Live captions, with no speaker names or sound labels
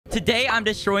Today, I'm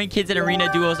destroying kids in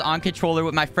arena duos on controller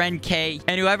with my friend Kay.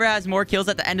 And whoever has more kills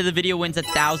at the end of the video wins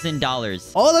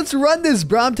 $1,000. Oh, let's run this,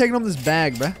 bro. I'm taking home this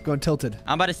bag, bro. Going tilted.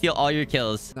 I'm about to steal all your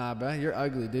kills. Nah, bro. You're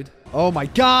ugly, dude. Oh, my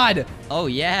God. Oh,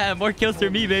 yeah. More kills for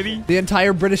me, baby. The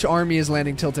entire British army is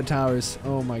landing tilted towers.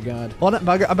 Oh, my God. Hold on.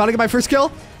 I'm about to get my first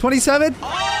kill. 27.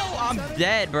 Oh, I'm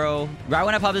dead, bro. Right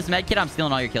when I pop this med kit, I'm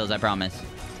stealing all your kills, I promise.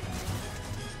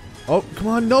 Oh, come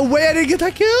on. No way. I didn't get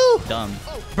that kill. Dumb.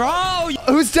 Bro.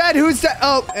 Who's dead? Who's dead?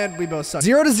 Oh, and we both suck.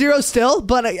 0-0 still,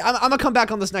 but I'm going to come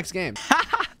back on this next game.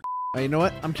 You know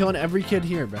what? I'm killing every kid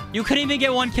here, bro. You couldn't even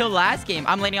get one kill last game.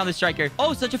 I'm landing on the striker.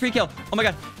 Oh, such a free kill. Oh, my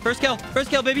God. First kill. First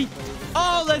kill, baby.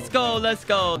 Oh, let's go. Let's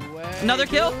go. Another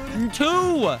kill. 2.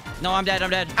 No, I'm dead. I'm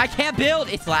dead. I can't build.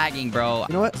 It's lagging, bro.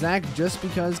 You know what, Zach? Just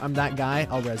because I'm that guy,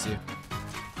 I'll res you.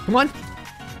 Come on.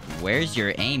 Where's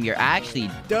your aim? You're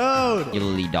actually... Dude. You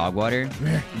lily dog water.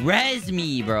 Res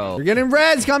me, bro. You're getting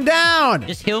res. Come down.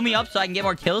 Just heal me up so I can get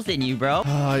more kills than you, bro.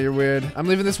 Oh, you're weird. I'm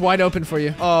leaving this wide open for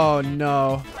you. Oh,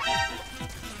 no.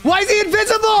 Why is he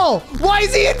invisible? Why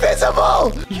is he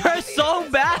invisible? You're so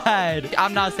bad.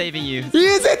 I'm not saving you. He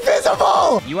is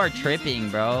invisible. You are tripping,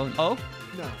 bro. Oh.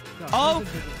 No. Oh.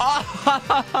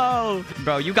 Oh.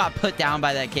 Bro, you got put down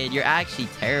by that kid. You're actually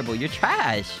terrible. You're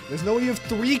trash. There's no way you have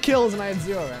 3 kills and I have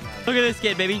 0 right now. Look at this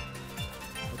kid, baby.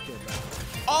 Okay, bro.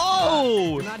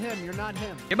 Oh. You're not him. You're not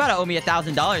him. You're about to owe me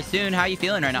 $1,000 soon. How are you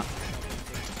feeling right now?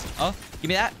 Oh, give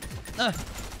me that.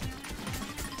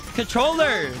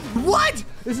 Controller. What?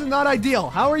 This is not ideal.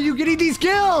 How are you getting these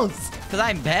kills? Because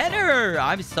I'm better.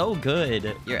 I'm so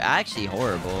good. You're actually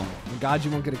horrible. Oh, God,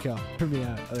 you won't get a kill. Hear me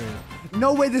out.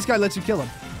 No way this guy lets you kill him.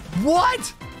 What?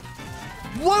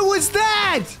 What was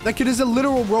that? That kid is a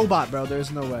literal robot, bro.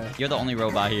 There's no way. You're the only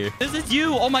robot here. This is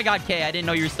you. Oh, my God, Kay. I didn't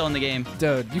know you were still in the game.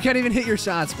 Dude, you can't even hit your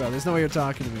shots, bro. There's no way you're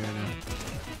talking to me right now.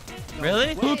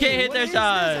 Really? Who can't hit their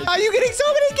shots? How are you getting so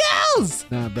many kills?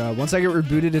 Nah, bro. Once I get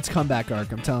rebooted, it's comeback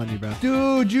arc. I'm telling you, bro.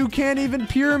 Dude, you can't even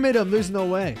pyramid him. There's no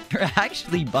way. You're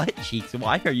actually butt cheeks.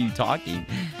 Why are you talking?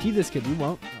 Key this kid. You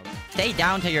won't. Stay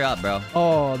down till you're up, bro.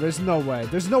 Oh, there's no way.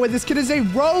 There's no way. This kid is a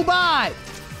robot.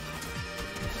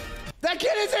 That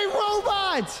kid is a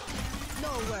robot.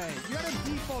 No way. You got a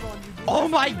default on you. Oh,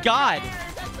 my God.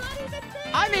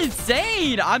 I'm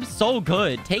insane. I'm so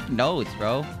good. Take notes,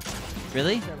 bro.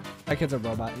 Really? That kid's a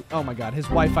robot. Oh my God, his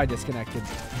Wi-Fi disconnected.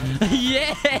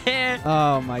 Yeah.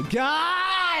 Oh my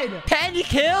God. 10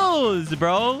 kills,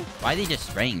 bro. Why are they just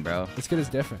spraying, bro? This kid is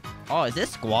different. Oh, is this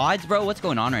squads, bro? What's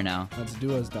going on right now? That's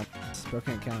duos, dumb. Bro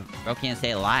can't count. Bro can't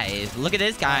stay alive. Look at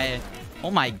this guy.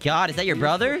 Oh my God, is that your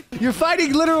brother? You're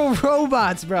fighting literal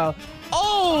robots, bro.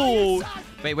 Oh.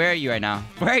 Wait, where are you right now?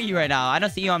 Where are you right now? I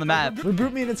don't see you on the map.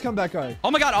 Reboot me and it's comeback arc.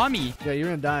 Oh my God, on me. Yeah, you're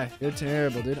gonna die. You're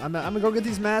terrible, dude. I'm gonna go get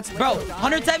these mats. Bro,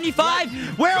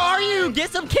 175. Where are you?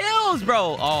 Get some kills,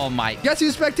 bro. Oh my. Guess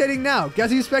who's spectating now? Guess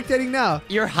who's spectating now?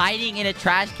 You're hiding in a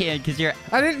trash can because you're...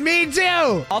 I didn't mean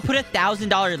to. I'll put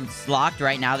 $1,000 locked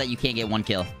right now that you can't get 1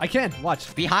 kill. I can.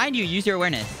 Watch. Behind you, use your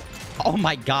awareness. Oh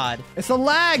my God. It's the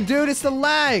lag, dude. It's the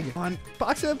lag. Come on,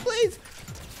 box it, please.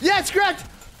 Yeah, it's correct.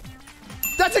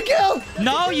 That's a kill.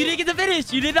 No, you didn't get the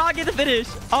finish. You did not get the finish.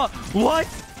 Oh, what?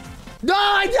 No,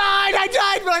 I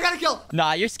died, but I got a kill.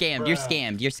 Nah, you're scammed. Bruh. You're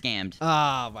scammed. You're scammed.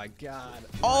 Oh, my God.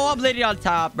 Oh, I'm landing on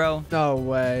top, bro. No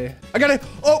way. I got it.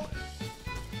 Oh.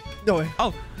 No way.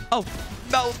 Oh.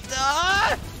 No.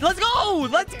 Let's go.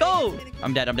 Let's go.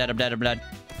 I'm dead. Oh,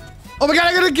 my God.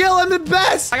 I got a kill. I'm the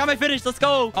best. I got my finish. Let's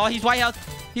go. Oh, he's white health.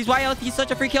 He's white health. He's such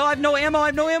a free kill. I have no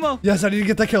ammo. Yes, I need to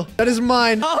get that kill. That is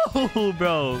mine. Oh,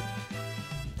 bro.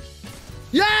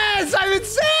 Yes, I'm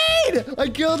insane. I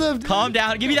killed him. Calm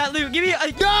down. Give me that loot. Give me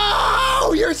a...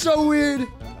 No, you're so weird.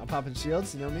 I'm popping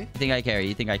shields. You know me? You think I care?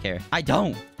 You think I care? I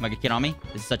don't. Am I gonna get on me?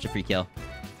 This is such a free kill.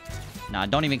 Nah,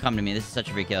 don't even come to me. This is such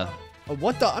a free kill. Oh,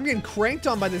 what the? I'm getting cranked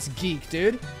on by this geek,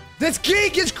 dude. This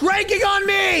geek is cranking on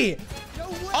me.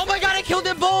 Oh my God, I killed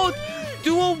them both.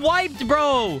 Dual wiped,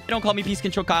 bro. Don't call me Peace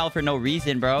Control Kyle for no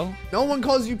reason, bro. No one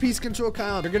calls you Peace Control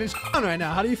Kyle. You're getting on right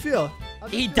now. How do you feel?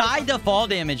 He died to fall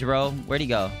damage, bro. Where'd he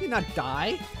go? He did not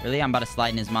die. Really? I'm about to slide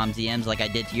in his mom's DMs like I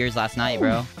did to yours last night,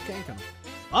 bro. Okay, come.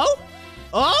 Oh?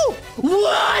 Oh?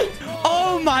 What?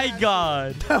 Oh my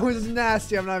God. That was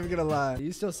nasty. I'm not even gonna lie.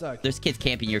 You still suck. There's kids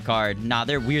camping your card. Nah,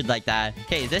 they're weird like that.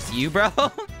 Okay, is this you, bro?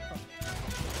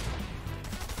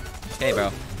 Okay,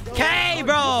 bro. Okay,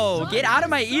 bro. Get out of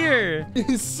my ear.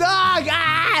 You suck.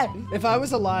 Ah! If I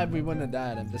was alive, we wouldn't have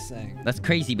died. I'm just saying. That's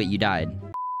crazy, but you died.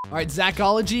 All right,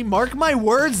 Zachology, mark my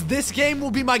words. This game will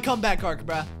be my comeback arc,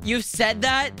 bruh. You've said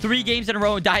that 3 games in a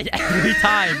row and died every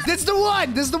time. This is the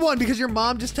one. This is the one because your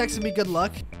mom just texted me good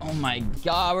luck. Oh my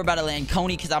god, we're about to land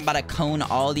Coney because I'm about to cone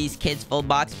all these kids full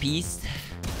box piece.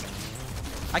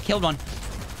 I killed one.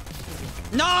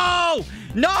 No!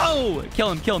 No!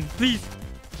 Kill him, please.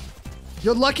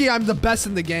 You're lucky I'm the best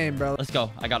in the game, bro. Let's go.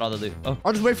 I got all the loot. Oh.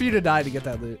 I'll just wait for you to die to get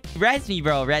that loot. Res me,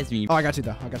 bro. Res me. Oh, I got you,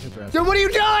 though. I got you for res. Dude, what are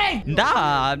you doing?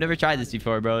 Nah, I've never tried this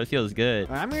before, bro. It feels good.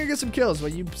 All right, I'm gonna get some kills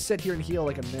while you sit here and heal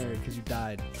like a nerd because you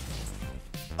died.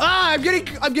 Ah, I'm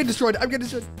getting destroyed. I'm getting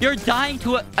destroyed. You're dying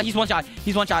to a... he's one shot.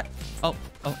 He's one shot. Oh.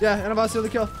 Yeah, and I'm about to steal the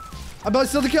kill.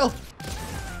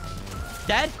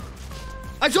 Dead?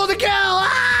 I stole the kill!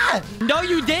 Ah! No,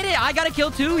 you did it. I got a kill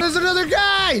too. There's another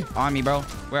guy! On me, bro.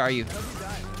 Where are you?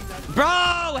 Bro,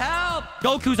 help!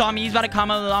 Goku's on me. He's about to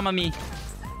Kama me.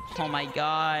 Oh my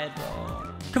god, bro.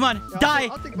 Come on, die!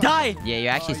 Yeah,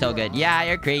 you're actually so good. Yeah,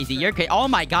 you're crazy. Oh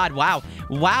my god, wow.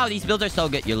 Wow, these builds are so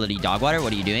good. You're literally dog water.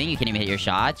 What are you doing? You can't even hit your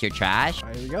shots. You're trash. All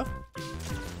right, here we go.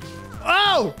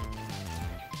 Oh!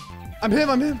 I'm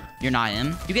him. You're not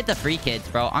him. You get the free kids,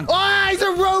 bro. Oh, he's a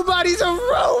robot.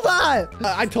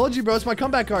 I told you, bro. It's my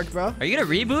comeback arc, bro. Are you gonna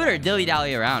reboot or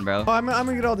dilly-dally around, bro? Oh, I'm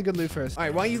gonna get all the good loot first. All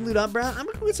right, why don't you loot up, bro? I'm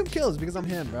gonna go get some kills because I'm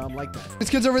him, bro. I'm like that. This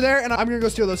kid's over there, and I'm gonna go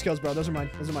steal those kills, bro. Those are mine.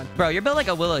 Bro, you're built like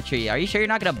a willow tree. Are you sure you're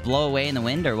not gonna blow away in the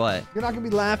wind or what? You're not gonna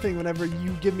be laughing whenever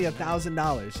you give me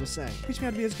 $1,000. Just saying. Teach me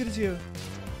how to be as good as you.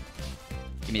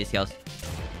 Give me these kills.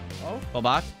 Oh? Full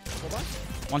box.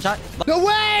 One shot. No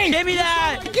way! Give me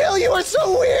that! Kill, you are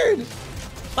so weird!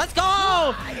 Let's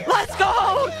go! Let's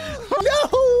go! No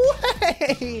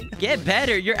way! Get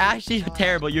better. You're actually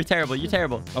terrible. You're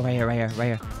terrible. Oh, right here.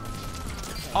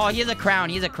 Oh, he has a crown.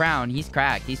 He's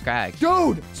cracked.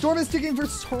 Dude, Storm is sticking for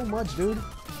so much, dude.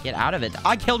 Get out of it.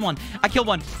 I killed one.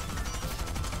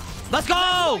 Let's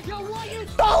go! You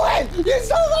stole it! You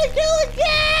stole my kill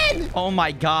again! Oh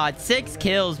my god. 6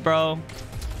 kills, bro.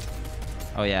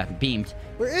 Oh, yeah. Beamed.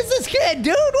 Where is this kid,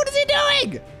 dude? What is he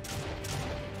doing?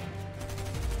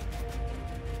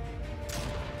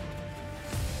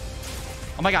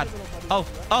 Oh my god. Oh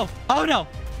no.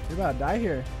 You're about to die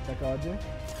here, Zachology.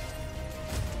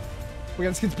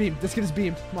 This kid is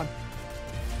beamed. Come on.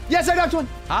 Yes, I knocked one.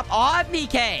 Hop on me,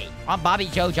 K. I'm Bobby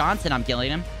Joe Johnson. I'm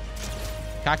killing him.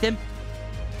 Cocked him.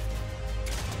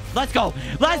 Let's go.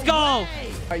 All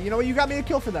right, you know what? You got me a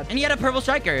kill for that. And he had a purple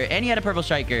striker.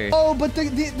 Oh, but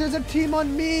there's a team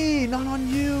on me, not on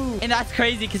you. And that's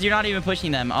crazy because you're not even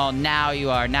pushing them. Oh, now you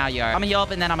are. I'm gonna heal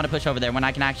up and then I'm gonna push over there when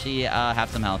I can actually have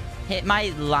some health. Hit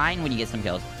my line when you get some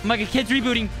kills. Oh my god, kid's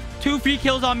rebooting. 2 free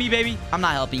kills on me, baby. I'm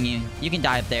not helping you. You can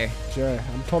die up there. Sure,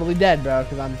 I'm totally dead, bro,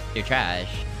 because you're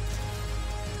trash.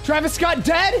 Travis Scott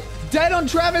dead? Dead on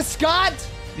Travis Scott?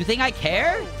 You think I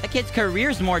care? That kid's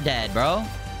career's more dead, bro.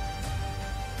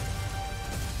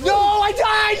 No, I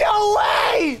died! No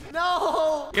way!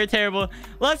 No! You're terrible.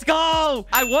 Let's go!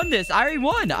 I won this. I already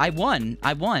won. I won.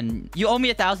 You owe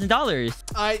me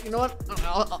 $1,000. You know what?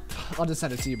 I'll just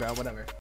send it to you, bro. Whatever.